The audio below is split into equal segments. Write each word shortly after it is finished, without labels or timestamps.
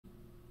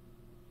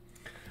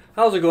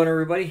How's it going,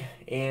 everybody?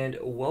 And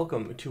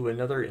welcome to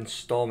another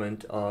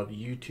installment of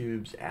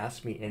YouTube's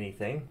Ask Me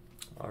Anything.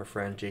 Our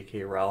friend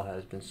J.K. Rowell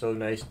has been so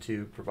nice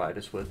to provide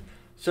us with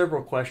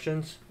several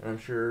questions, and I'm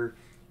sure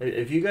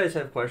if you guys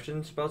have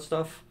questions about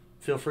stuff,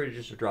 feel free to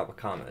just drop a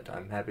comment.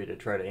 I'm happy to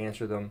try to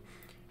answer them.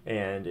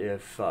 And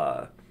if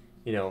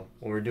when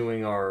we're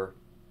doing our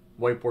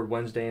Whiteboard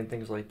Wednesday and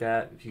things like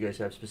that, if you guys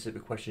have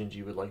specific questions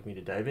you would like me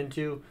to dive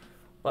into,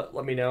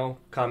 let me know.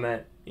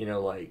 Comment,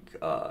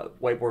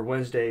 Whiteboard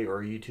Wednesday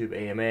or YouTube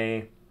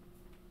AMA,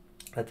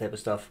 that type of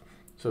stuff,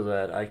 so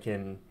that I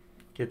can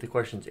get the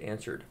questions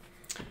answered.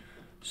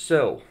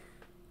 So,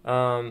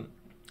 I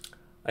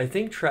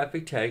think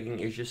traffic tagging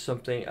is just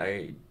something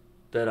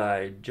that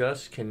I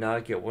just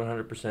cannot get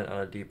 100%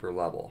 on a deeper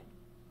level.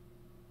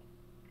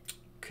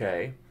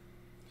 Okay.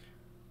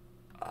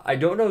 I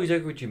don't know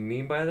exactly what you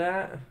mean by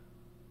that,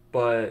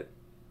 but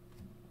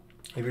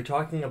if you're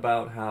talking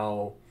about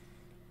how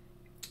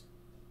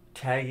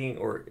tagging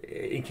or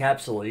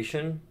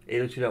encapsulation,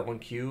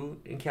 802.1q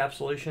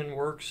encapsulation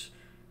works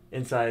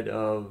inside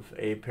of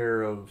a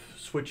pair of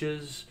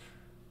switches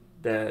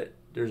that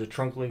there's a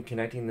trunk link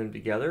connecting them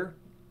together.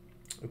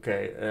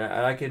 Okay,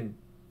 and I can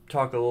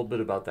talk a little bit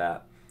about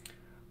that.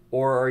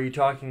 Or are you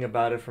talking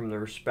about it from the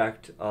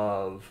respect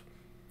of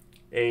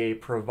a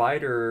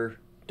provider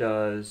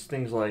does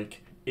things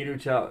like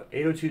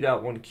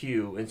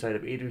 802.1q inside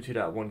of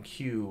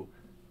 802.1q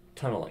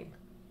tunneling,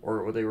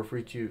 or what they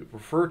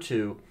refer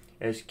to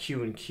as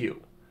Q and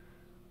Q,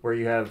 where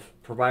you have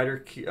provider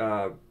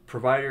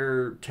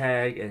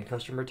tag and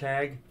customer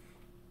tag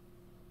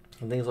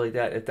and things like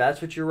that. If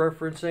that's what you're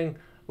referencing,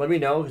 let me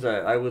know, because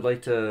I would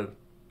like to,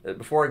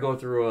 before I go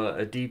through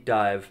a deep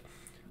dive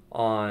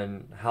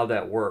on how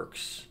that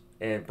works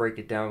and break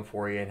it down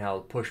for you and how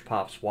push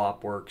pop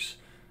swap works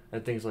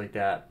and things like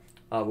that.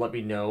 Let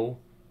me know,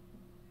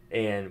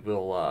 and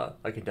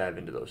I can dive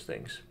into those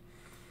things.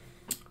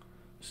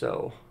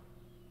 So,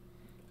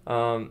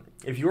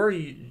 if you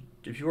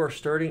are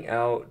starting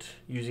out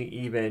using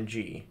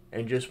EVNG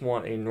and just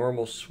want a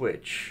normal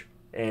switch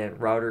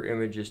and router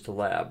images to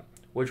lab,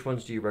 which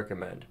ones do you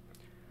recommend?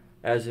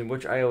 As in,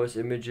 which iOS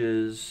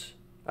images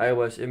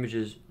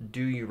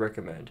do you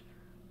recommend?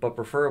 But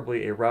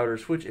preferably a router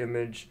switch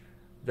image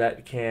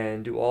that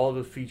can do all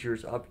the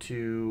features up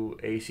to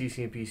a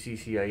CCNP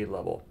CCIE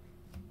level.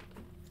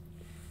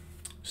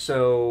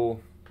 So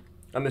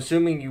I'm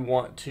assuming you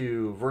want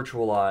to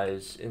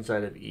virtualize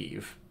inside of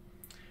Eve.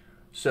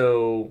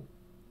 So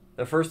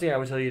the first thing I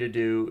would tell you to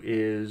do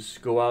is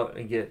go out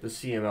and get the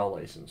CML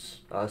license.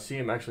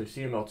 CML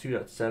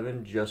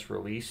 2.7 just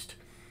released.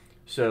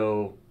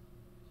 So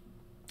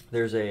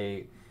there's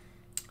a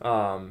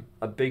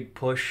big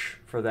push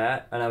for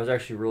that, and I was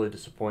actually really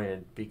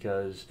disappointed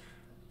because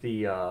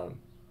the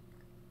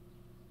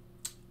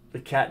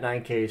Cat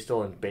 9K is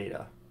still in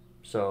beta.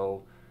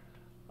 So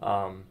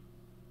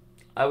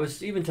I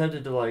was even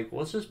tempted to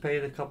let's just pay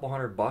the couple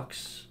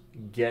 $100,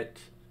 get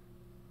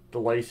the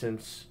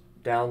license,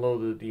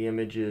 download the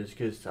images,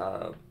 because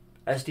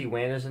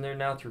SD-WAN is in there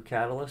now through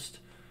Catalyst.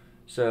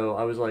 So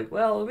I was like,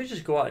 well, let me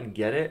just go out and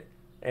get it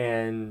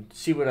and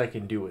see what I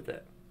can do with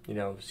it.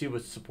 See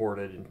what's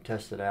supported and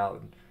test it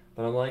out.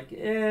 But I'm like,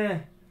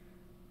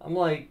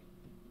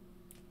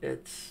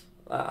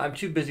 I'm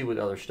too busy with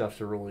other stuff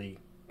to really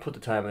put the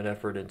time and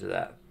effort into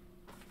that.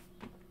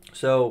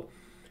 So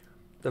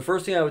the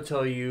first thing I would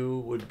tell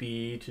you would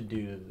be to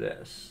do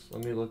this.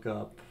 Let me look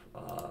up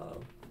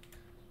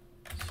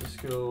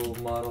Cisco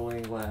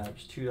Modeling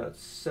Labs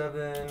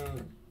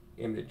 2.7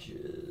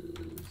 images.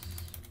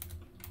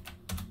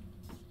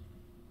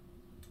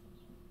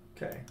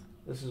 Okay,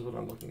 this is what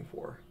I'm looking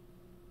for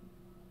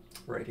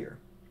right here.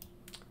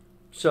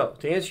 So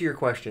to answer your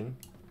question,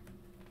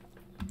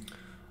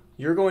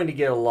 you're going to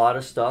get a lot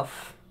of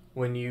stuff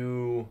when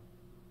you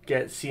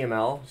get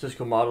CML,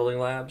 Cisco Modeling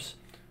Labs.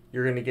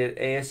 You're going to get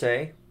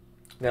ASA.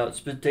 Now,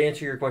 to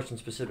answer your question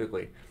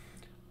specifically,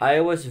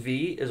 iOS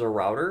V is a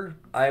router.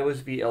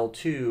 iOS V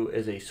L2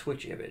 is a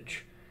switch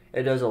image.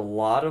 It does a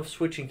lot of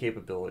switching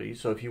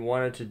capabilities. So if you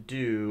wanted to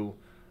do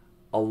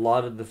a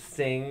lot of the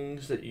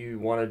things that you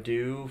want to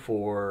do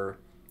for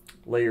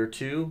layer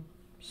 2,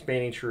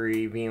 spanning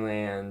tree,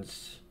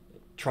 VLANs,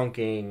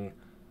 trunking,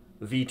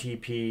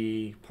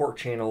 VTP, port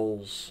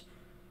channels,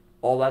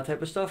 all that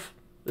type of stuff,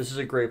 this is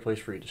a great place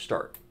for you to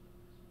start.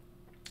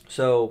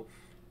 So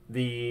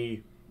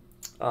this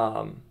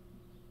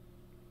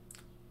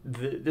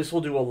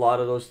will do a lot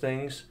of those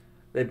things.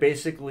 They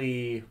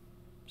basically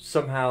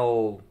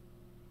somehow,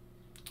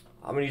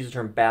 I'm going to use the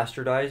term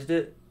bastardized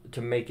it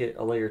to make it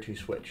a layer 2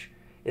 switch.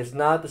 It's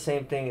not the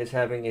same thing as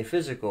having a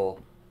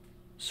physical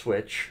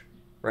switch,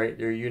 right?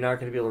 You're not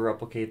going to be able to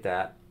replicate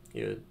that.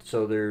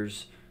 So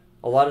there's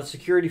a lot of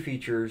security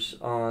features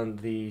on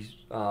the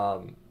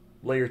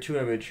layer 2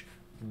 image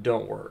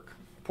don't work.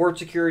 Port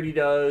security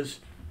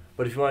does,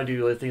 but if you want to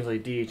do things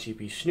like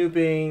DHCP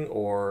snooping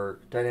or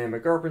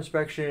dynamic ARP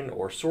inspection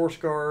or source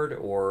guard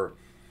or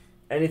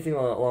anything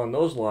along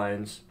those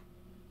lines,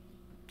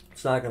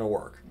 it's not going to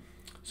work.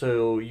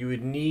 So you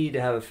would need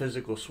to have a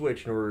physical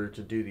switch in order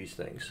to do these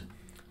things.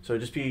 So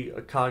just be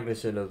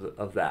cognizant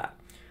of that.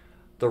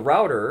 The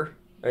router,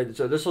 and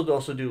so this will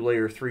also do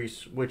layer 3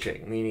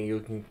 switching, meaning you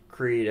can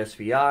create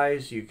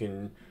SVIs, you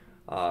can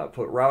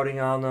put routing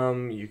on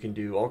them, you can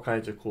do all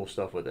kinds of cool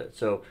stuff with it.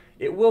 So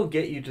it will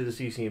get you to the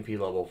CCNP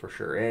level for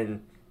sure,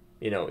 and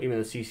even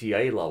the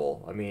CCIE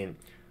level. I mean,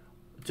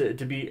 to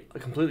be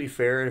completely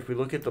fair, if we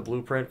look at the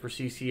blueprint for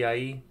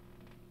CCIE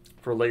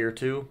for layer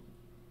 2,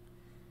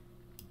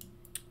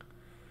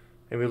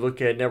 and we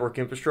look at network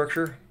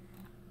infrastructure,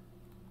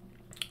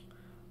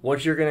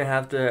 what you're going to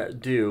have to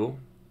do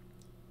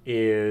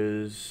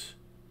is,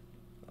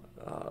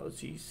 let's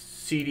see,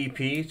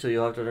 CDP, so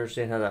you'll have to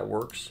understand how that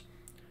works.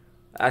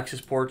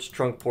 Access ports,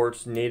 trunk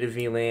ports, native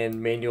VLAN,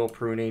 manual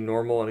pruning,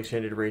 normal and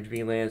extended range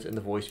VLANs, and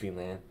the voice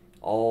VLAN.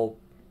 All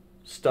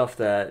stuff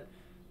that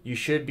you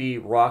should be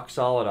rock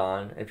solid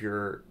on if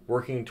you're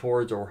working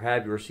towards or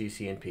have your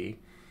CCNP.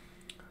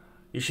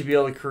 You should be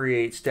able to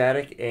create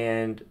static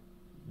and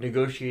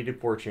negotiated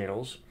port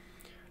channels.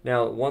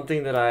 Now, one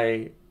thing that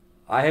I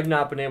have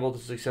not been able to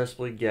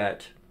successfully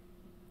get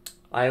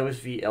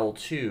IOSV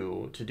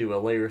L2 to do a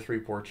layer 3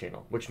 port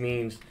channel, which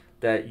means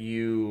that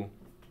you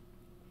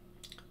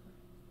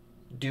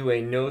do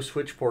a no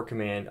switch port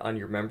command on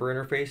your member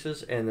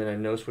interfaces and then a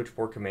no switch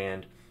port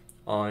command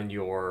on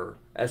your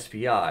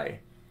SPI,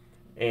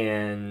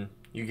 and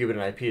you give it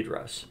an IP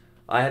address.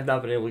 I have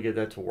not been able to get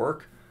that to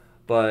work,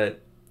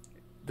 but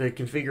the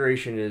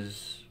configuration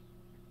is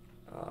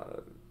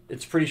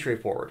it's pretty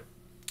straightforward.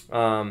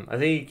 I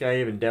think I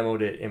even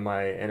demoed it in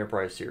my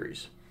enterprise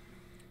series.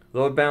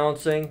 Load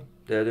balancing,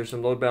 there's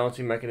some load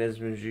balancing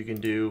mechanisms you can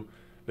do.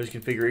 There's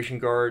configuration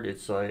guard,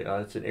 it's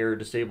an error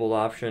disabled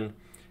option,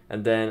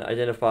 and then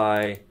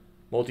identify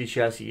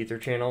multi-chassis ether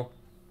channel.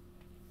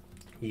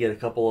 You get a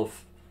couple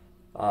of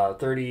a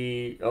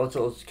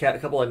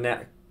couple of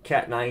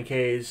Cat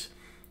 9Ks,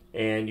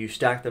 and you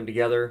stack them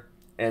together,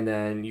 and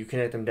then you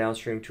connect them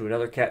downstream to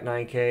another Cat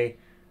 9K.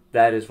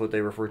 That is what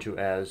they refer to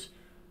as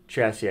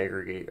chassis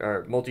aggregate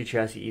or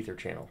multi-chassis ether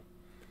channel.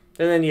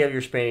 And then you have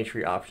your spanning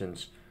tree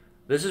options.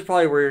 This is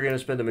probably where you're going to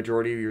spend the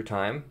majority of your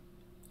time,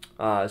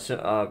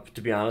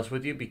 to be honest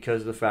with you,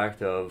 because of the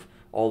fact of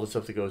all the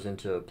stuff that goes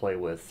into play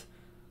with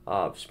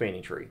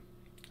spanning tree.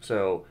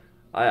 So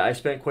I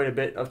spent quite a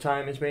bit of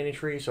time in spanning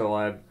tree, so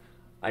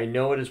I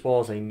know it as well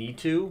as I need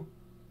to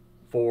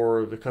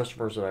for the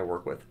customers that I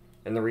work with.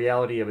 And the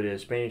reality of it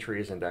is spanning tree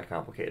isn't that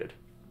complicated.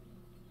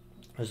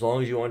 As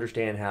long as you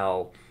understand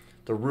how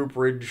the root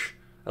bridge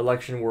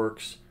election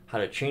works, how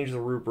to change the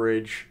root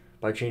bridge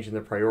by changing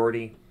the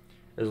priority,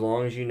 as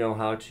long as you know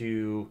how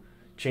to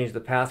change the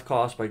path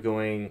cost by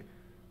going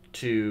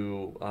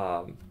to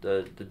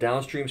the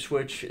downstream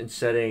switch and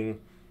setting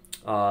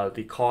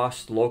the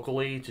cost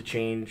locally to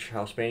change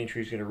how spanning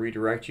tree is going to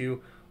redirect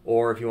you,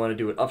 or if you want to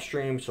do it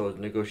upstream so it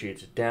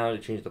negotiates it down to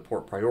change the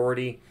port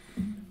priority,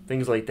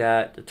 things like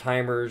that. The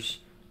timers,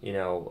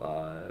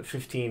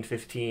 15,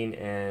 15,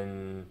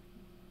 and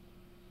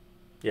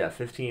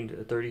 15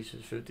 to 30,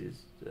 50,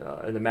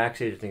 and the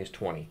max age I think is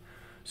 20.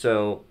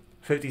 So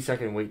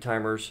 50-second wait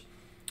timers.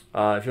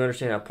 If you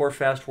understand how port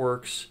fast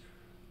works,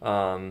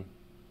 our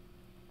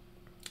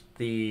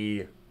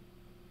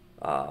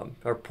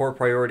port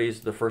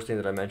priorities, the first thing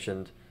that I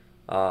mentioned.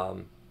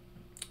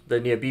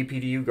 Then you have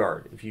BPDU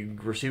guard. If you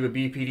receive a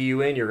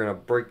BPDU in, you're gonna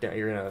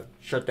you're gonna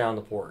shut down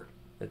the port.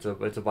 It's a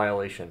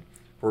violation.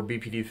 For a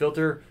BPDU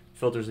filter,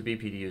 filters the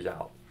BPDUs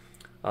out.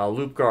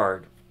 Loop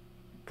guard,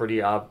 pretty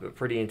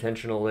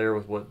intentional there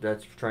with what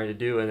that's trying to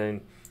do. And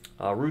then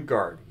root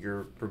guard,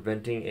 you're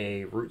preventing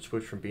a root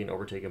switch from being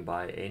overtaken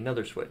by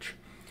another switch.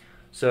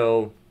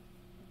 So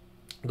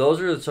those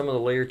are some of the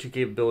layer 2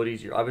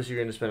 capabilities. You're obviously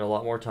going to spend a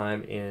lot more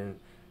time in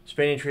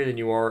spanning tree than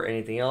you are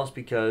anything else,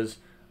 because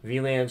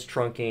VLANs,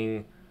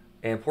 trunking,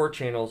 and port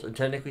channels, and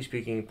technically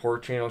speaking,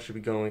 port channels should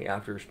be going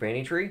after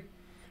spanning tree,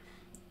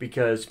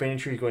 because spanning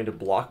tree is going to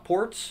block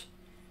ports.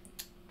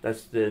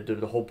 That's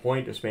the whole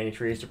point of spanning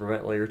tree, is to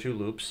prevent layer 2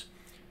 loops.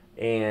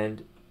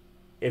 And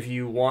if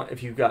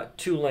you've got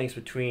 2 links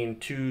between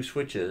 2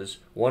 switches,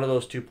 one of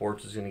those 2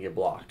 ports is going to get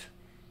blocked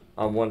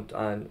on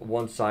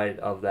one side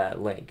of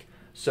that link.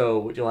 So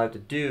what you'll have to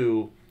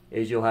do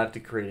is you'll have to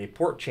create a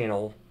port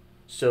channel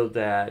so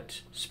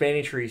that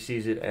spanning tree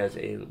sees it as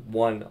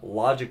one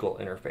logical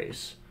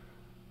interface,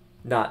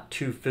 not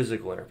 2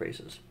 physical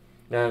interfaces.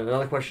 Now,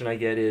 another question I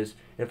get is,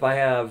 if I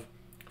have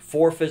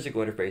 4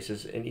 physical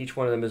interfaces and each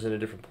one of them is in a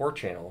different port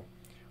channel,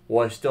 will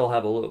I still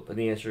have a loop? And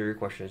the answer to your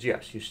question is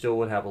yes, you still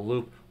would have a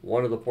loop.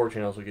 One of the port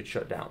channels will get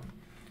shut down.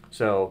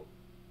 So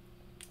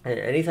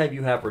anytime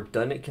you have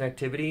redundant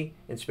connectivity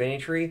in spanning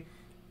tree,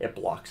 it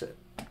blocks it.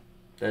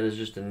 That is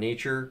just the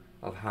nature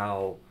of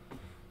how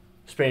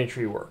spanning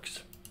tree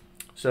works.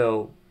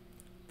 So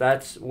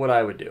that's what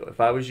I would do. If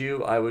I was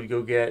you, I would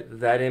go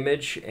get that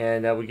image,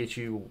 and that would get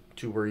you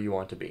to where you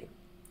want to be.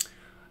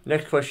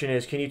 Next question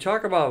is, can you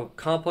talk about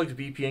complex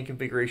VPN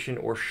configuration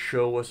or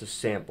show us a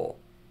sample?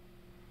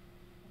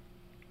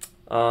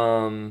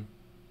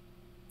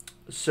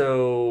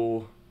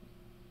 So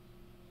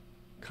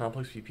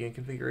complex VPN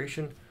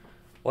configuration?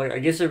 Well, I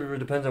guess it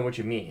depends on what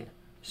you mean.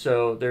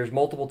 So there's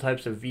multiple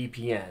types of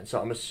VPN.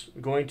 So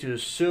I'm going to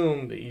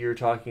assume that you're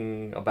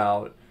talking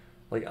about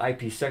like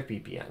IPsec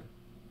VPN.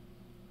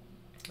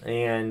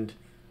 And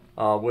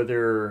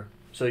whether,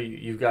 so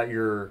you've got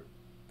your,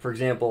 for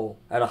example,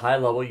 at a high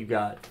level, you've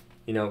got,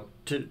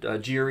 a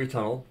GRE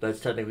tunnel. That's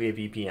technically a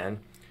VPN.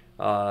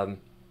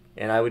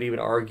 And I would even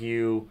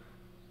argue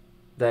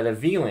that a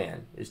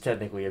VLAN is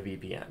technically a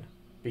VPN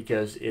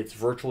because it's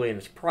virtually and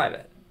it's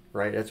private,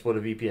 right? That's what a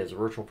VPN is, a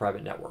virtual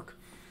private network.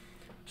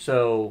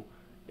 So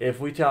if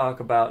we talk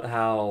about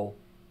how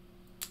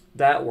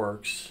that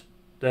works,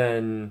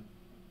 then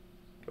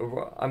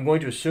I'm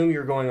going to assume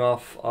you're going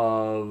off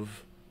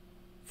of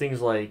things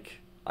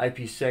like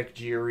IPsec,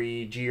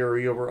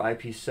 GRE over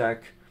IPsec,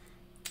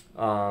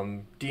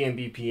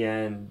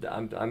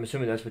 DMVPN. I'm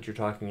assuming that's what you're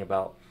talking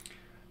about.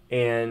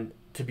 And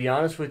to be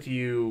honest with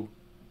you,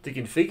 the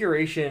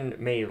configuration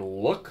may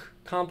look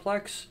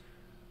complex,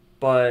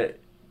 but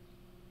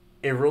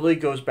it really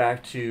goes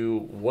back to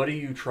what are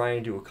you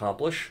trying to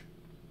accomplish?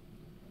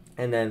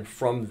 And then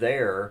from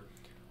there,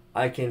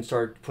 I can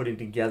start putting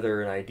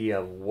together an idea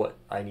of what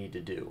I need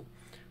to do.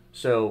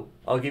 So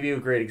I'll give you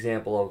a great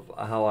example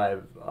of how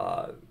I've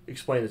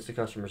explained this to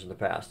customers in the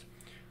past.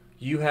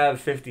 You have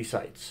 50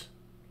 sites.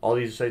 All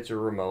these sites are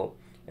remote,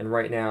 and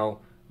right now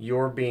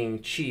you're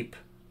being cheap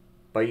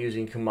by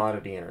using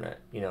commodity internet,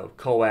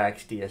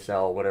 coax,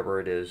 DSL, whatever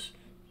it is,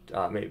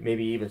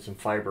 maybe even some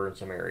fiber in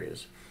some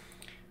areas.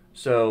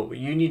 So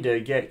you need to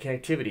get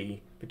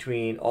connectivity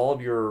between all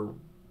of your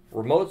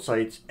remote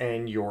sites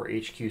and your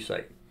HQ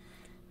site.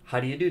 How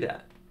do you do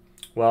that?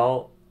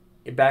 Well,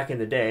 back in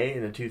the day,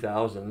 in the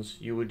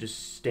 2000s, you would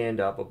just stand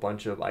up a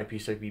bunch of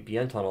IPsec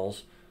VPN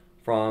tunnels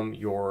from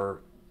your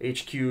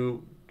HQ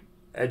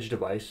edge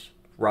device,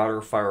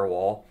 router,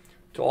 firewall,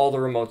 to all the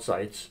remote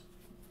sites.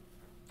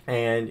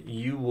 And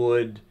you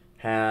would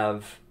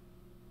have,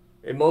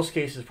 in most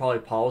cases, probably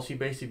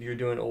policy-based if you're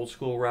doing old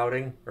school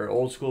routing or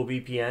old school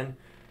VPN.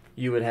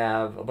 You would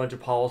have a bunch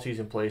of policies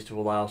in place to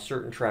allow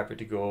certain traffic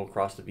to go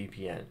across the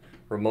VPN,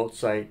 remote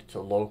site to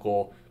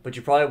local, but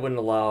you probably wouldn't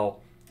allow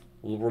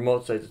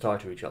remote sites to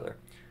talk to each other.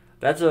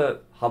 That's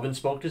a hub and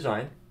spoke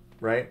design,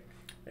 right?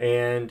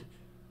 And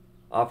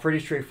pretty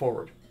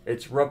straightforward.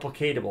 It's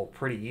replicatable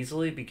pretty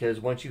easily because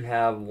once you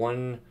have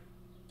one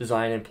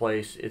design in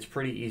place, it's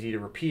pretty easy to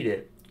repeat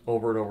it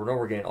over and over and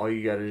over again. All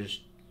you got to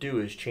just do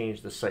is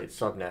change the site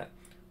subnet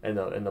and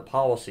the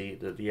policy,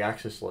 the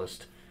access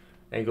list,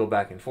 and go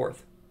back and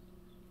forth.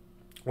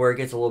 Where it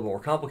gets a little more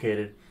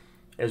complicated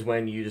is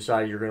when you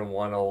decide you're going to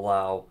want to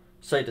allow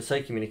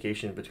site-to-site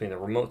communication between the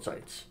remote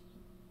sites.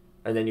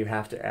 And then you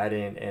have to add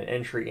in an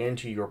entry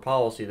into your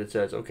policy that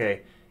says,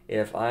 okay,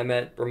 if I'm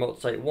at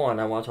remote site 1,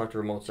 I want to talk to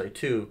remote site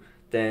 2,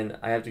 then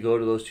I have to go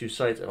to those two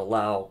sites and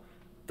allow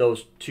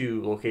those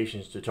two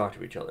locations to talk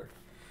to each other.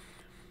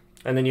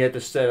 And then you have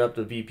to set up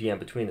the VPN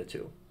between the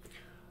two.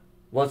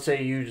 Let's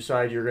say you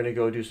decide you're going to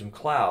go do some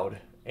cloud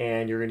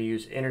and you're going to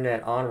use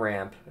internet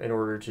on-ramp in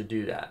order to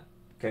do that.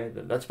 Okay,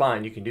 that's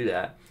fine, you can do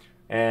that.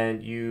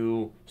 And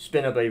you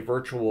spin up a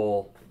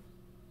virtual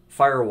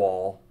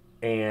firewall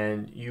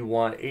and you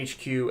want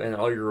HQ and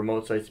all your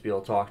remote sites to be able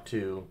to talk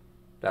to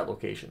that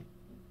location.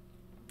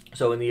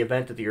 So in the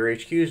event that your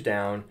HQ is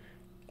down,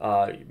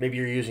 maybe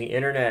you're using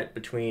internet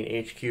between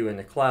HQ and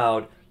the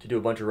cloud to do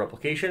a bunch of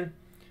replication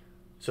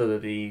so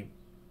that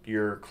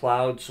your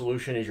cloud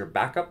solution is your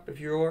backup, if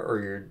you will, or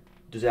your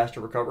disaster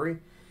recovery.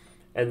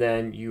 And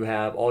then you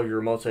have all your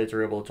remote sites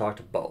are able to talk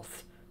to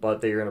both.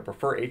 But they're going to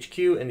prefer HQ.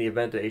 In the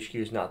event that HQ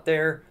is not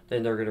there,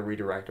 then they're going to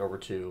redirect over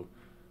to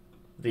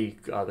the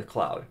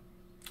cloud.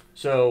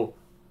 So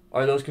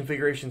are those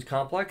configurations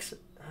complex?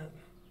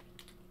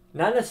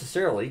 Not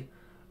necessarily.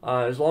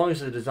 As long as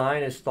the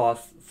design is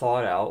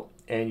thought out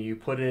and you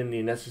put in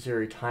the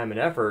necessary time and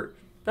effort,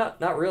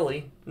 not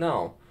really,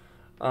 no.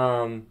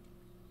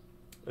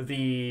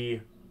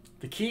 The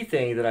key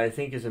thing that I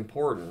think is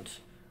important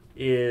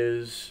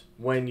is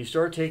when you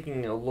start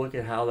taking a look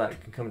at how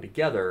that can come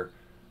together,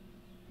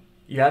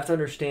 you have to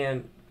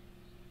understand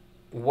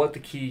what the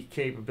key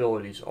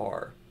capabilities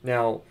are.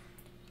 Now,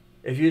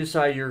 if you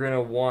decide you're going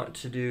to want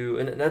to do,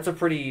 and that's a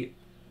pretty,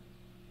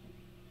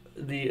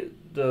 the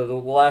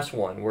last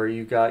one where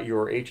you've got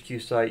your HQ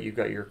site, you've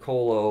got your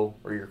colo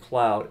or your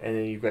cloud, and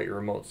then you've got your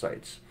remote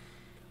sites.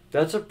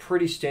 That's a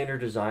pretty standard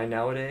design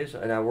nowadays,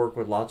 and I work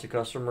with lots of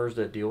customers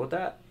that deal with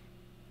that.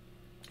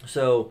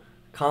 So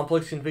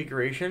complex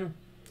configuration,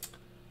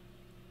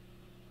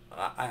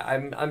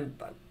 I'm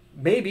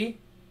maybe,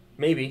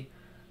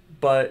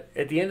 but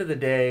at the end of the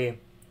day,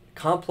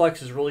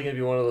 complex is really going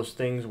to be one of those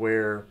things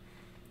where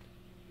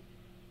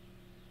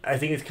I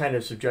think it's kind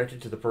of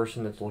subjected to the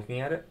person that's looking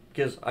at it.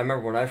 Because I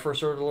remember when I first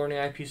started learning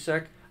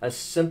IPsec, a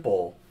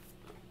simple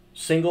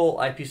single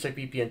IPsec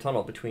VPN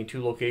tunnel between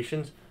two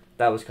locations,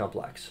 that was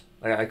complex.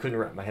 I couldn't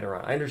wrap my head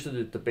around. I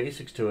understood the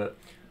basics to it,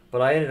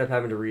 but I ended up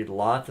having to read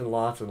lots and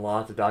lots and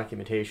lots of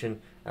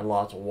documentation and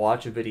watch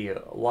lots of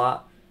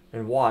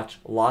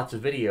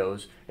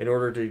videos in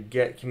order to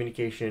get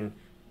communication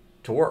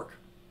to work.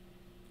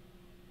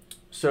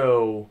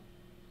 So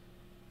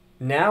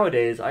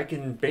nowadays, I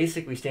can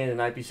basically stand an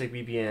IPsec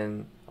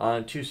VPN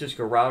on 2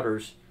 Cisco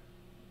routers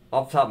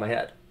off the top of my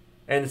head.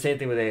 And the same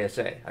thing with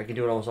ASA. I can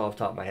do it almost off the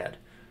top of my head.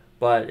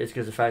 But it's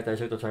because of the fact that I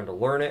took the time to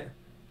learn it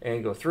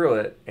and go through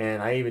it.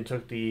 And I even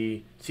took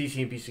the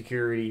CCNP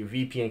Security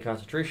VPN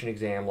concentration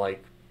exam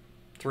like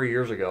 3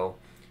 years ago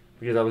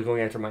because I was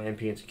going after my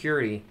NP in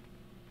security.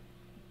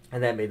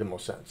 And that made the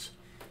most sense.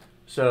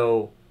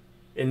 So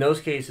in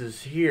those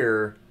cases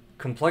here,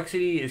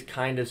 complexity is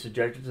kind of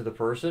subjective to the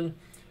person.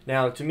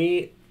 Now, to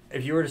me,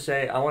 if you were to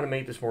say, I want to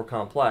make this more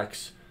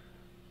complex,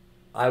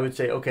 I would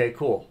say, okay,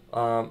 cool.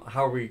 How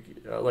are we,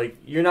 like,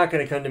 you're not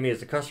going to come to me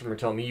as a customer and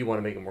tell me you want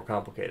to make it more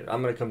complicated.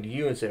 I'm going to come to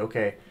you and say,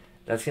 okay,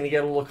 that's going to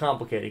get a little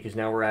complicated because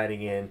now we're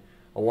adding in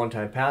a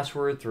one-time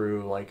password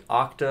through like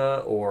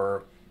Okta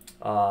or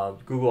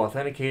Google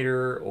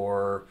Authenticator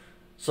or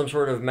some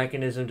sort of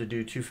mechanism to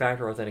do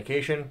two-factor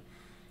authentication.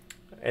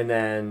 And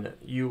then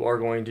you are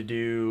going to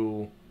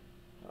do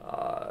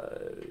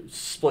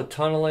split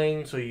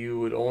tunneling, so you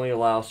would only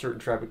allow certain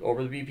traffic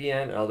over the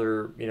VPN and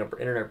other,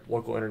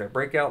 local internet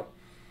breakout.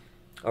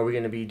 Are we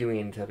going to be doing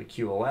any type of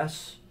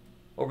QoS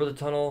over the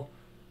tunnel?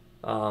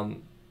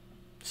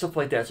 Stuff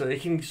like that. So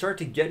it can start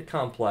to get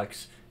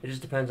complex. It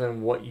just depends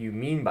on what you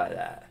mean by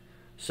that.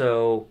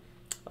 So,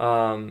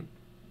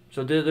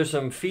 there's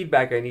some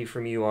feedback I need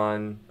from you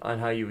on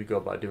how you would go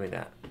about doing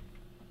that.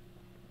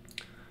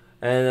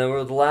 And then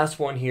we're the last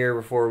one here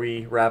before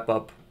we wrap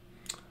up.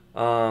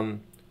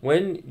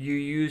 When you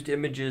used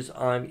images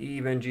on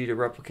EVNG to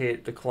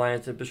replicate the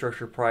client's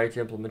infrastructure prior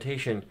to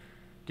implementation,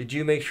 did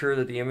you make sure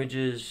that the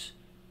images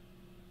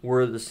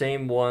were the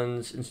same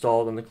ones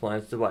installed on the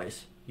client's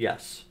device?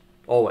 Yes,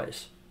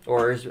 always.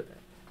 Or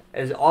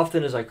as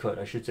often as I could,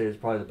 I should say, is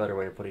probably the better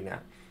way of putting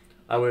that.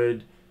 I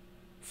would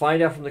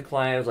find out from the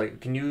client, I was like,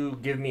 can you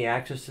give me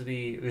access to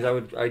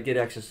because I'd get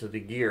access to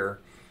the gear,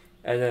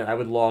 and then I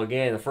would log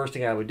in. The first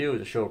thing I would do is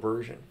to show a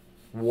version.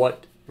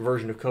 What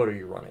version of code are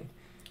you running?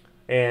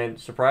 And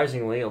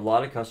surprisingly, a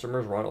lot of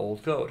customers run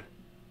old code.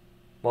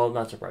 Well,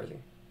 not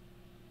surprising.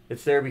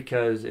 It's there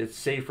because it's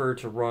safer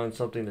to run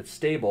something that's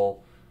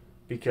stable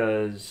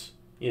because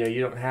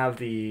you don't have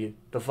the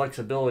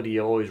flexibility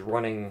of always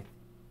running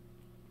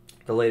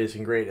the latest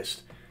and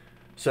greatest.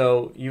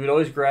 So you would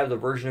always grab the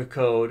version of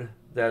code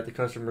that the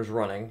customer is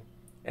running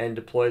and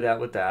deploy that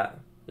with that.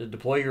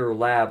 Deploy your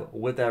lab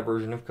with that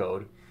version of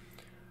code.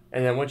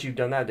 And then once you've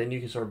done that, then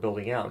you can start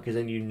building out because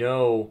then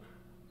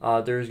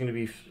there's going to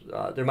be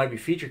there might be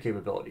feature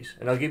capabilities,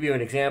 and I'll give you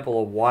an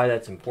example of why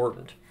that's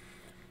important.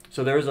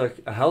 So there was a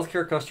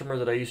healthcare customer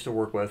that I used to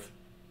work with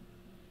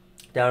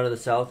down in the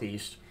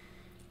southeast,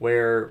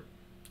 where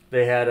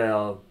they had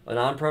an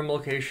on-prem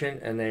location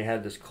and they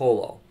had this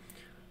colo.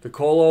 The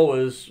colo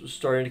was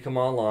starting to come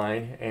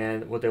online,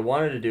 and what they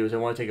wanted to do is they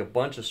wanted to take a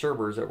bunch of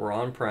servers that were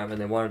on-prem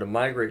and they wanted to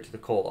migrate to the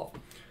colo.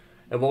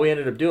 And what we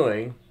ended up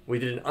doing, we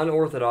did an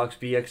unorthodox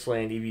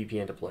VXLAN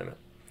EVPN deployment.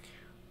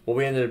 What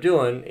we ended up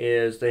doing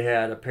is they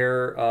had a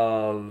pair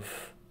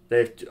of,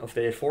 they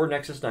had 4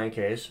 Nexus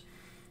 9Ks,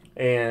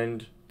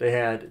 and they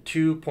had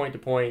 2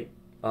 point-to-point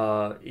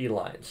E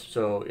lines,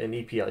 so an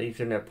EPL,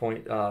 Ethernet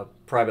point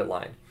private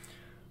line,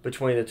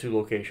 between the 2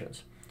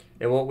 locations.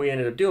 And what we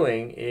ended up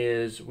doing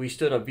is we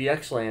stood up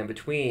VXLAN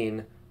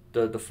between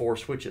the 4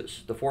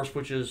 switches. The 4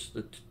 switches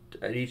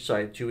at each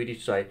site, 2 at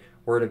each site,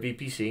 were in a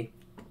VPC.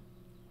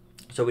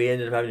 So we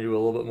ended up having to do a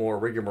little bit more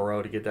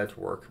rigmarole to get that to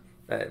work,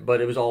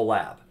 but it was all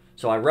lab.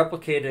 So I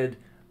replicated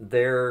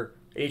their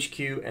HQ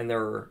and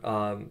their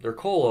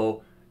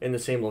colo in the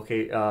same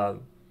location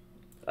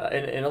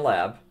in a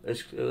lab,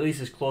 at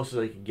least as close as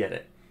I could get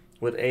it,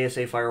 with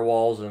ASA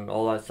firewalls and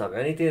all that stuff.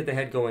 Anything that they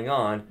had going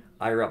on,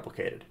 I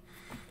replicated,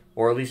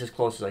 or at least as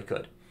close as I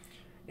could.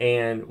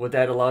 And what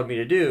that allowed me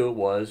to do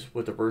was,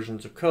 with the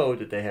versions of code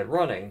that they had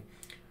running,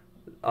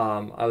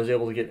 I was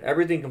able to get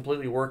everything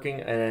completely working.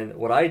 And then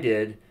what I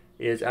did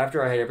is,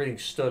 after I had everything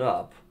stood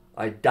up,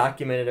 I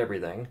documented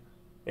everything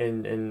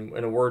in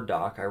a Word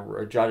doc.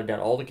 I jotted down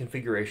all the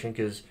configuration,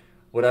 because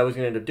what I was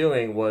going to end up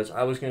doing was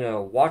I was going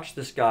to watch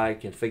this guy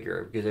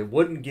configure it, because it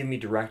wouldn't give me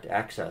direct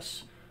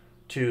access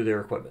to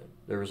their equipment.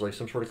 There was like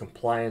some sort of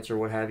compliance or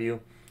what have you.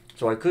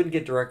 So I couldn't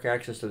get direct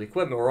access to the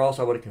equipment, or else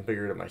I would have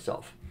configured it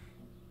myself.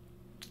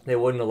 They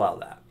wouldn't allow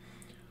that.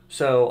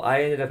 So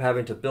I ended up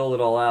having to build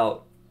it all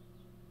out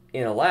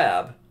in a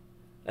lab,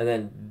 and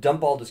then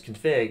dump all this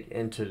config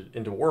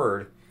into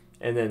Word,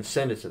 and then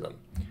send it to them.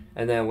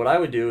 And then what I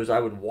would do is I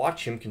would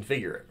watch him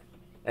configure it,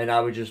 and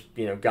I would just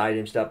guide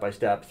him step by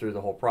step through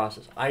the whole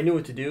process. I knew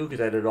what to do because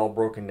I had it all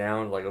broken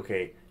down. Like,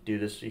 okay, do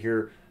this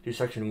here, do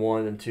section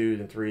 1, then 2,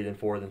 then 3, then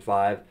 4, then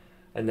 5,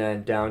 and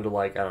then down to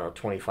like, I don't know,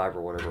 25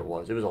 or whatever it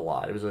was. It was a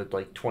lot. It was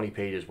like 20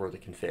 pages worth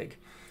of config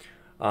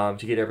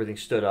to get everything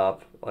stood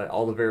up,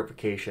 all the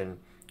verification,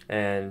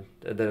 and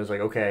then it was like,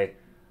 okay.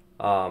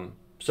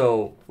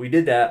 So we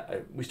did that.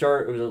 It was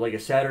like a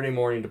Saturday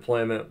morning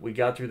deployment. We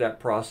got through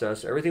that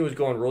process. Everything was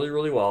going really,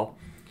 really well.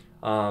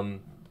 And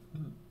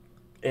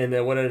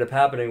then what ended up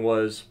happening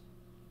was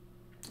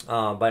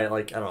by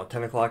like, I don't know,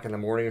 10 o'clock in the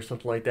morning or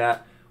something like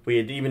that, We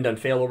had even done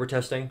failover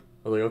testing.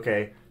 We're like,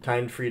 okay,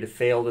 time for you to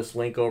fail this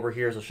link over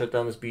here, so shut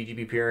down this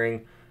BGP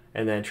peering,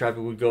 and then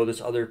traffic would go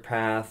this other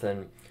path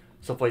and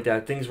stuff like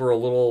that. Things were a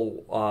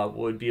little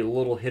would be a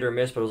little hit or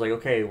miss, but I was like,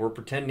 okay, we're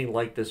pretending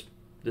like this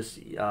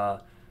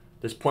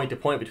point to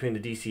point between the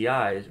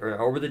DCIs or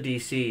over the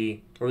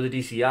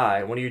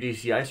DCI. One of your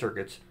DCI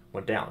circuits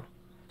went down,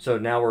 so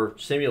now we're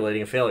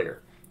simulating a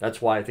failure.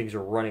 That's why things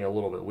are running a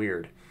little bit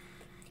weird,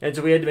 and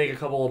so we had to make a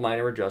couple of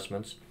minor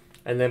adjustments.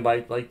 And then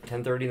by like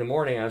 10:30 in the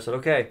morning, I said,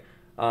 okay,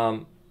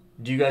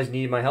 do you guys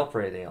need my help for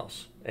anything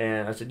else?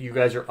 And I said, you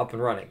guys are up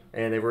and running.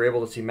 And they were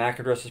able to see MAC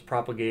addresses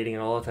propagating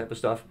and all that type of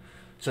stuff.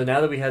 So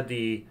now that we had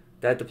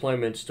that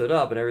deployment stood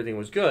up and everything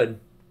was good,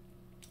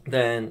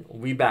 then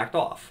we backed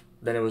off.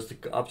 Then it was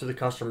up to the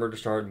customer to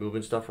start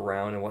moving stuff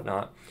around and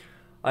whatnot.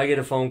 I get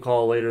a phone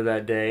call later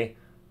that day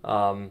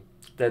that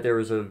there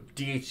was a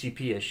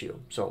DHCP issue.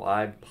 So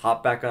I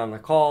hopped back on the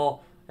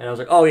call and I was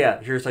like, oh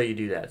yeah, here's how you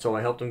do that. So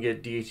I helped them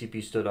get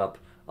DHCP stood up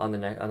on the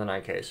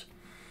 9Ks.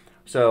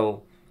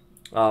 So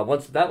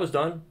once that was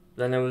done,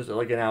 then there was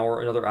like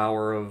another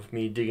hour of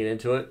me digging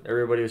into it.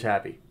 Everybody was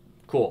happy.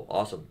 Cool,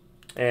 awesome.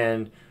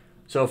 And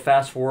so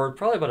fast forward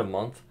probably about a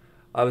month,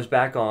 I was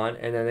back on,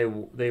 and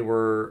then they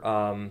were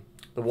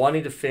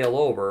wanting to fail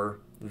over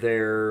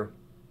their.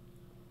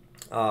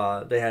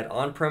 They had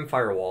on-prem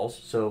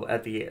firewalls, so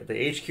at the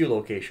HQ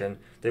location,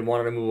 they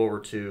wanted to move over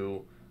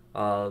to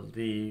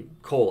the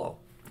colo.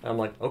 I'm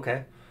like,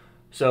 okay.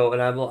 So,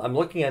 and I'm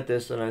looking at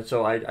this, and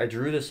so I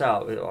drew this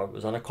out. I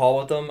was on a call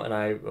with them, and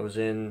I was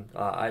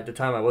at the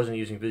time I wasn't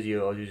using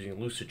Visio, I was using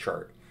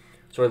Lucidchart.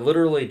 So I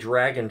literally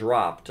drag and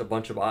dropped a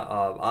bunch of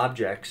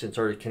objects and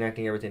started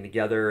connecting everything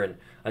together. And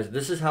I said,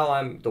 this is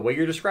how the way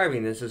you're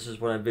describing this is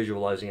what I'm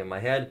visualizing in my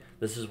head.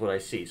 This is what I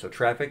see. So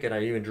traffic, and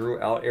I even drew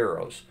out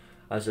arrows.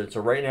 I said,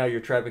 so right now your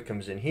traffic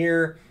comes in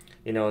here.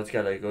 You know, it's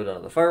got to go down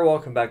to the firewall,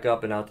 come back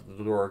up, and out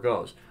the door it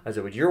goes. I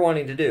said, what you're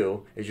wanting to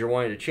do is you're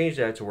wanting to change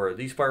that to where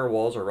these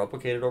firewalls are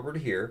replicated over to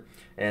here,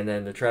 and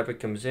then the traffic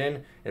comes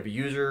in. If a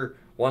user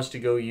wants to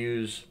go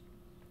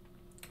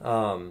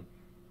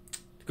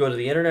go to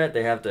the internet,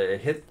 they have to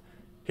hit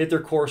their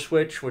core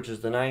switch, which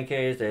is the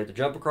 9Ks. They have to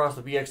jump across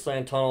the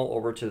VXLAN tunnel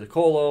over to the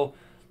colo.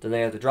 Then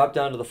they have to drop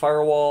down to the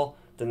firewall.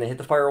 Then they hit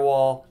the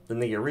firewall. Then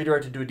they get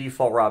redirected to a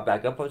default route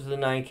back up to the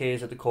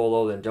 9Ks at the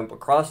colo. Then jump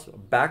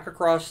back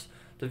across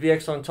the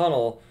VXLAN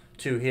tunnel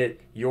to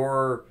hit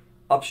your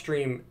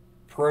upstream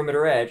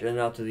perimeter edge and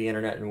out to the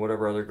internet and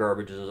whatever other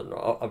garbage is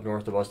up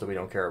north of us that we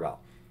don't care about.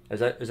 Is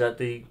that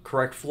the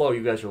correct flow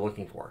you guys are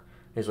looking for?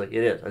 He's like,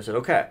 it is. I said,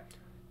 okay.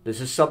 This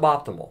is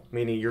suboptimal,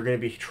 meaning you're going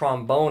to be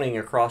tromboning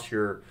across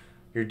your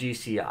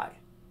DCI.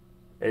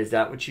 Is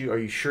that what are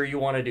you sure you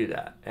want to do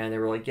that? And they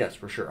were like, yes,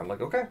 for sure. I'm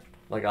like, okay.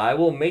 Like, I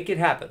will make it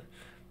happen,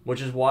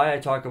 which is why I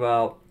talk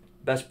about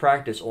best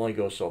practice only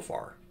goes so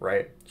far,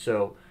 right?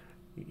 So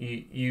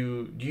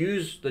you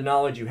use the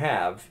knowledge you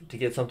have to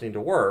get something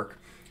to work,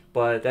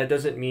 but that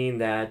doesn't mean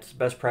that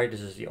best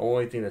practice is the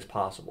only thing that's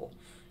possible.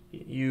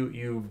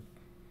 You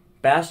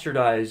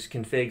bastardize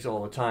configs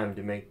all the time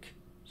to make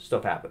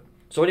stuff happen.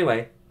 So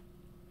anyway,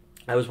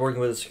 I was working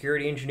with a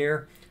security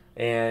engineer,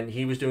 and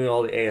he was doing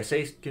all the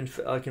ASA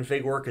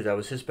config work because that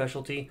was his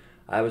specialty.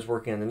 I was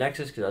working on the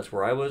Nexus because that's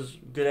where I was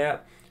good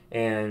at,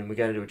 and we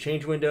got into a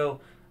change window,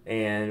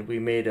 and we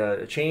made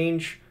a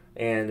change,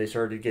 and they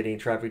started getting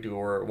traffic to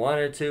where it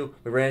wanted to.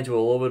 We ran into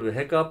a little bit of a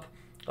hiccup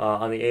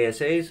on the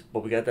ASAs,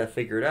 but we got that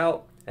figured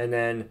out, and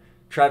then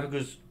traffic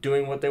was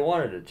doing what they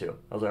wanted it to.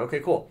 I was like, okay,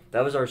 cool.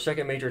 That was our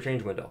second major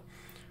change window.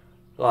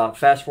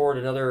 Fast forward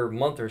another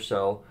month or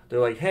so,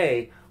 they're like,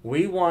 hey,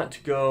 we want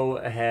to go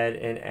ahead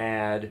and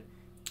add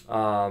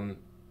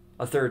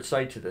a third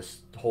site to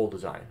this whole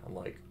design. I'm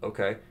like,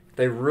 okay.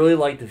 They really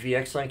liked the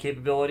VXLAN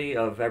capability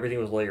of everything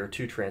was layer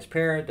 2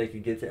 transparent. They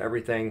could get to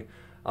everything.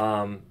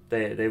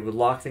 They would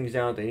lock things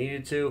down if they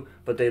needed to,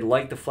 but they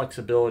liked the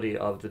flexibility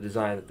of the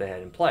design that they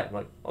had in play. I'm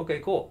like, okay,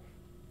 cool.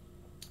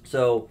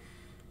 So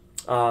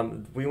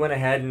we went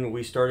ahead and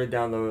we started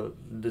down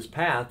this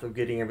path of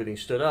getting everything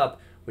stood up.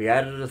 We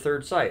added a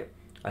third site.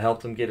 I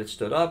helped them get it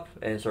stood up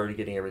and started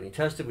getting everything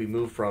tested. We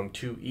moved from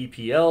 2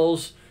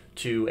 EPLs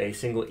to a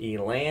single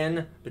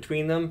ELAN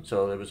between them.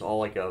 So it was all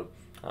like a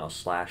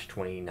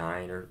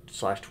 /29 or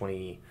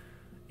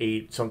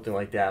 /28, something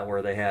like that,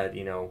 where they had,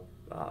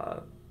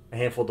 a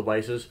handful of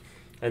devices.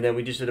 And then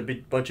we just did a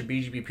bunch of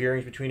BGP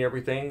peerings between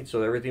everything.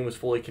 So everything was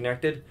fully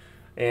connected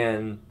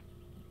and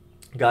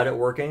got it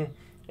working.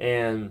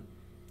 And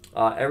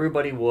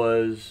everybody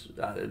was,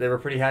 they were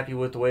pretty happy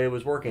with the way it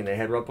was working. They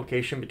had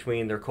replication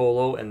between their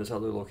colo and this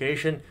other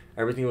location.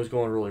 Everything was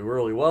going really,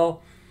 really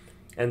well.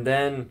 And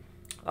then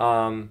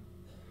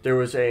there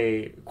was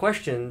a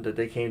question that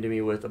they came to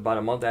me with about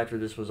a month after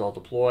this was all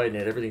deployed, and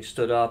had everything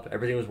stood up.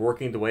 Everything was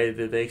working the way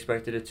that they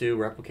expected it to.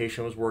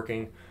 Replication was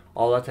working,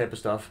 all that type of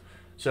stuff.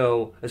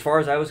 So as far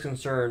as I was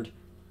concerned,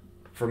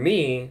 for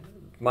me,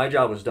 my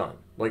job was done.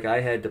 Like,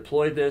 I had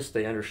deployed this.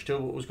 They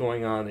understood what was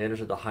going on. They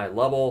understood the high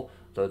level,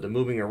 the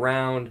moving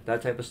around,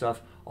 that type of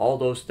stuff. All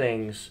those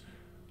things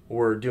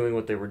were doing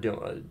what they were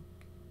doing.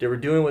 They were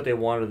doing what they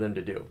wanted them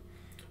to do.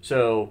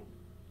 So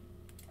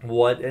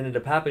what ended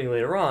up happening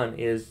later on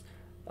is,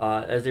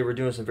 as they were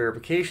doing some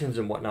verifications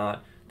and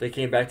whatnot, they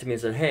came back to me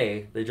and said,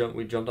 hey,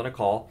 we jumped on a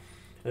call,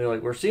 and they're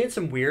like, we're seeing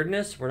some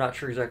weirdness. We're not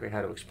sure exactly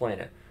how to explain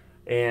it.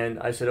 And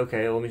I said,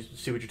 okay, well, let me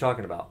see what you're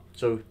talking about.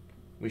 So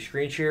we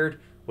screen shared.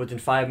 Within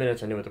 5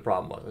 minutes, I knew what the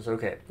problem was. I said,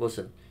 okay,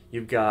 listen,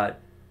 you've got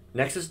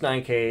Nexus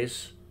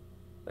 9Ks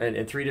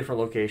in 3 different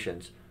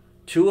locations.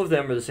 2 of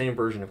them are the same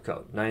version of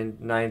code,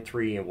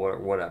 9.3 and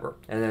whatever.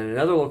 And then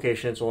another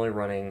location, it's only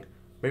running,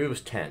 maybe it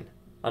was 10.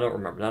 I don't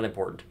remember, not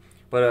important.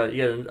 But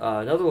you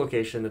got another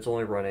location that's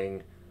only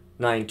running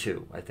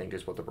 9.2, I think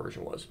is what the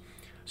version was.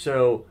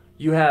 So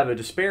you have a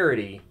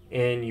disparity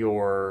in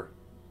your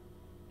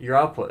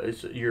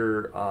output,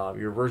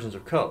 your versions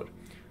of code,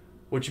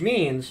 which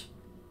means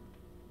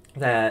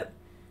that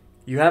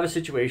you have a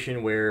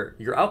situation where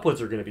your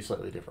outputs are going to be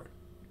slightly different.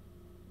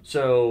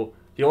 So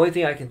the only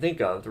thing I can think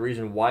of, the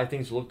reason why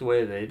things look the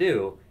way that they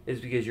do,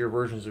 is because your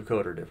versions of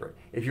code are different.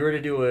 If you were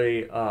to do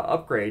a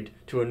upgrade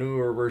to a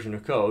newer version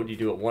of code, you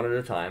do it one at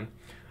a time,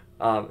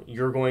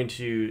 you're going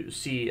to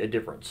see a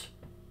difference.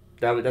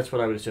 That's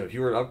what I would assume. If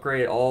you were to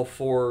upgrade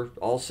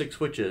all 6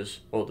 switches,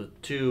 well,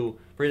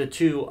 bring the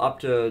 2 up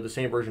to the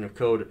same version of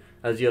code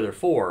as the other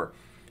 4,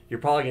 you're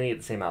probably going to get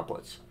the same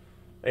outputs.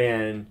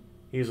 And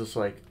he's just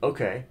like,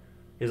 okay.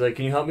 He's like,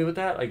 can you help me with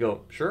that? I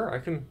go, sure, I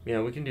can,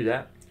 we can do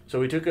that. So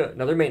we took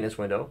another maintenance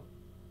window,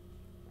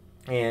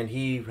 and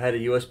he had a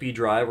USB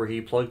drive where he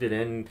plugged it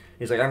in.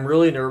 He's like, I'm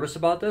really nervous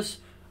about this.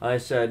 I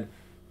said,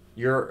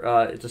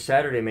 it's a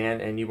Saturday, man,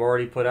 and you've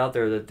already put out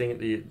there the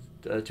thing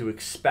to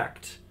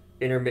expect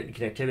intermittent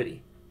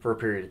connectivity for a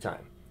period of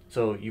time.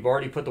 So you've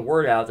already put the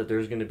word out that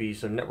there's going to be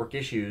some network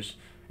issues,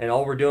 and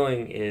all we're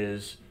doing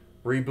is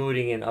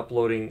rebooting and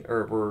uploading,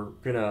 or we're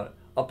going to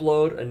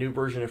upload a new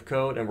version of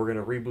code, and we're going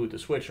to reboot the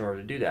switch in order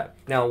to do that.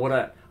 Now,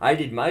 what I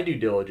did my due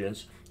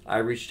diligence. I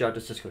reached out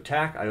to Cisco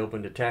TAC. I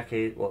opened a TAC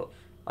case. Well,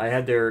 I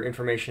had their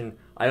information.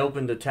 I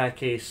opened the TAC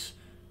case.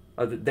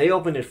 They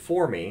opened it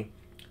for me,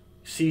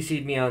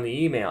 CC'd me on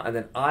the email, and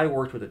then I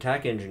worked with the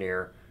TAC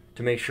engineer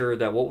to make sure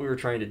that what we were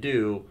trying to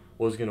do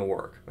was going to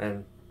work.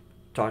 And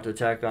talked to the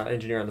TAC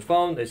engineer on the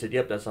phone. They said,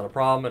 yep, that's not a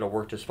problem. It'll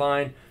work just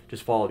fine.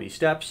 Just follow these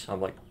steps. I'm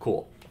like,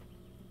 cool.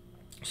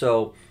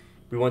 So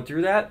we went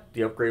through that.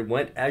 The upgrade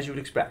went as you would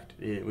expect.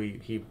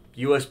 He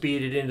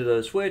USB'd it into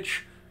the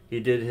switch. He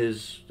did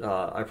his,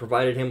 I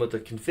provided him with the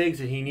configs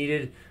that he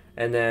needed,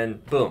 and then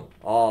boom,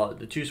 all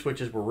the 2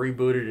 switches were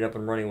rebooted and up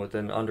and running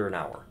within under an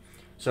hour.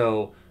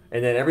 So,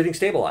 and then everything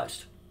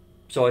stabilized.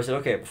 So I said,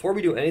 okay, before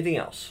we do anything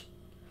else,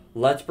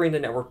 let's bring the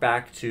network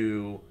back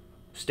to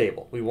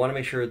stable. We want to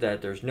make sure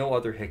that there's no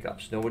other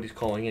hiccups. Nobody's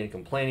calling in and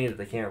complaining that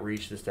they can't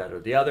reach this, that, or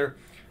the other.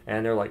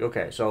 And they're like,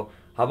 okay, so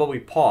how about we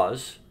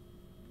pause,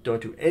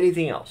 don't do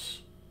anything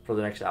else for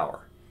the next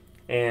hour.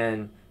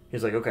 And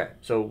he's like, okay.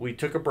 So we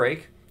took a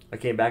break. I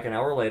came back an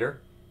hour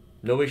later.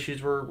 No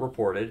issues were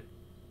reported.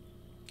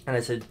 And I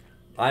said,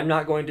 I'm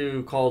not going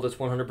to call this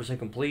 100%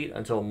 complete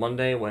until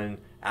Monday when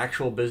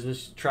actual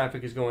business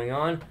traffic is going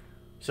on.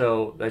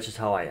 So that's just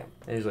how I am.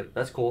 And he's like,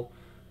 that's cool.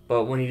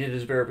 But when he did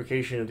his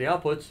verification of the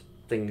outputs,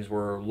 things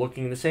were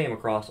looking the same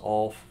across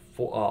all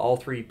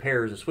 3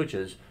 pairs of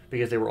switches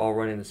because they were all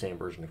running the same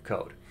version of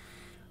code.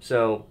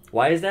 So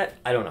why is that?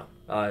 I don't know.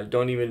 I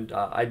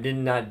did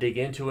not dig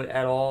into it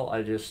at all.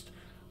 I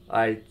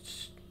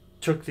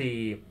took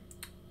you've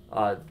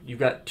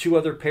got 2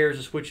 other pairs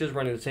of switches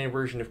running the same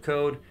version of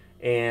code,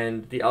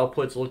 and the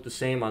outputs look the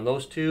same on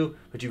those 2,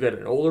 but you've got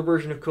an older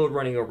version of code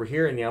running over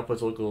here, and the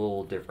outputs look a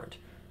little different.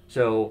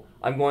 So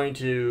I'm going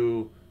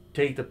to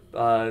take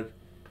the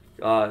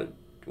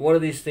one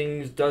of these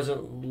things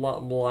doesn't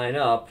line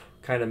up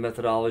kind of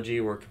methodology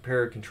or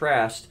compare and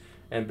contrast,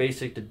 and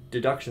basic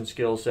deduction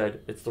skills said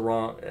it's the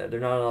wrong, they're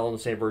not all in the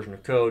same version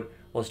of code.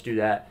 Let's do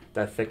that.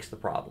 That fixed the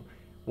problem.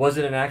 Was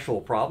it an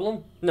actual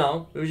problem?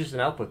 No, it was just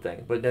an output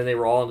thing. But then they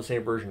were all in the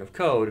same version of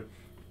code.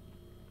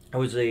 It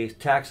was a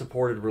TAC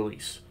supported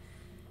release,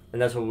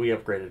 and that's what we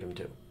upgraded them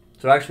to.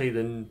 So actually,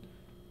 the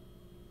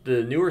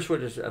newer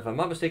switches, if I'm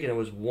not mistaken, it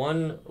was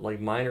one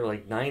minor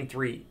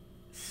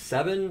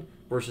 937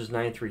 versus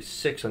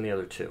 936 on the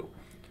other 2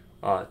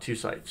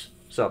 sites.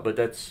 So, but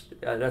that's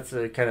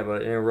a kind of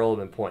an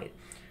irrelevant point.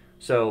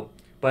 So,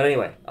 but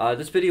anyway,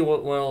 this video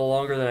went a little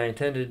longer than I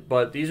intended,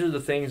 but these are the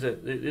things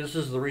this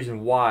is the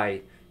reason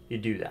why you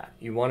do that.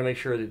 You want to make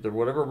sure that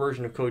whatever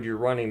version of code you're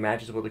running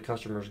matches what the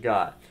customer's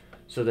got,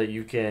 so that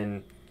you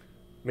can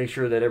make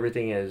sure that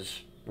everything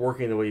is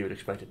working the way you would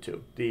expect it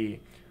to.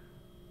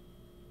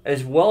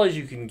 As well as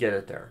you can get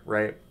it there,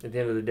 right? At the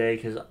end of the day,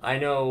 because I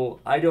know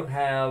I don't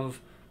have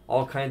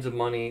all kinds of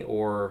money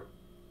or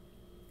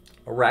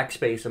a rack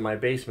space in my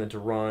basement to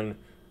run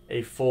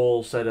a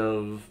full set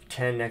of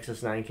 10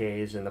 Nexus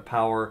 9Ks and the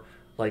power.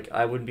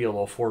 I wouldn't be able to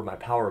afford my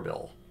power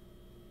bill.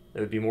 It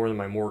would be more than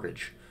my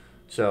mortgage.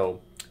 So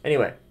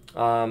anyway,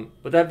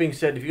 with that being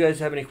said, if you guys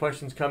have any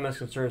questions, comments,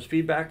 concerns,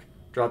 feedback,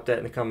 drop that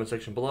in the comment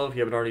section below. If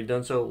you haven't already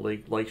done so,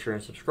 like, share,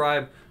 and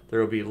subscribe. There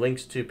will be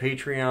links to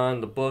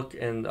Patreon, the book,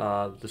 and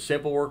the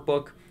sample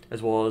workbook,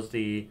 as well as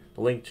the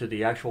link to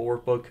the actual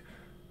workbook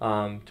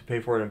to pay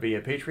for it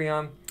via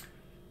Patreon.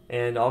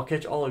 And I'll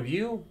catch all of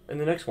you in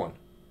the next one.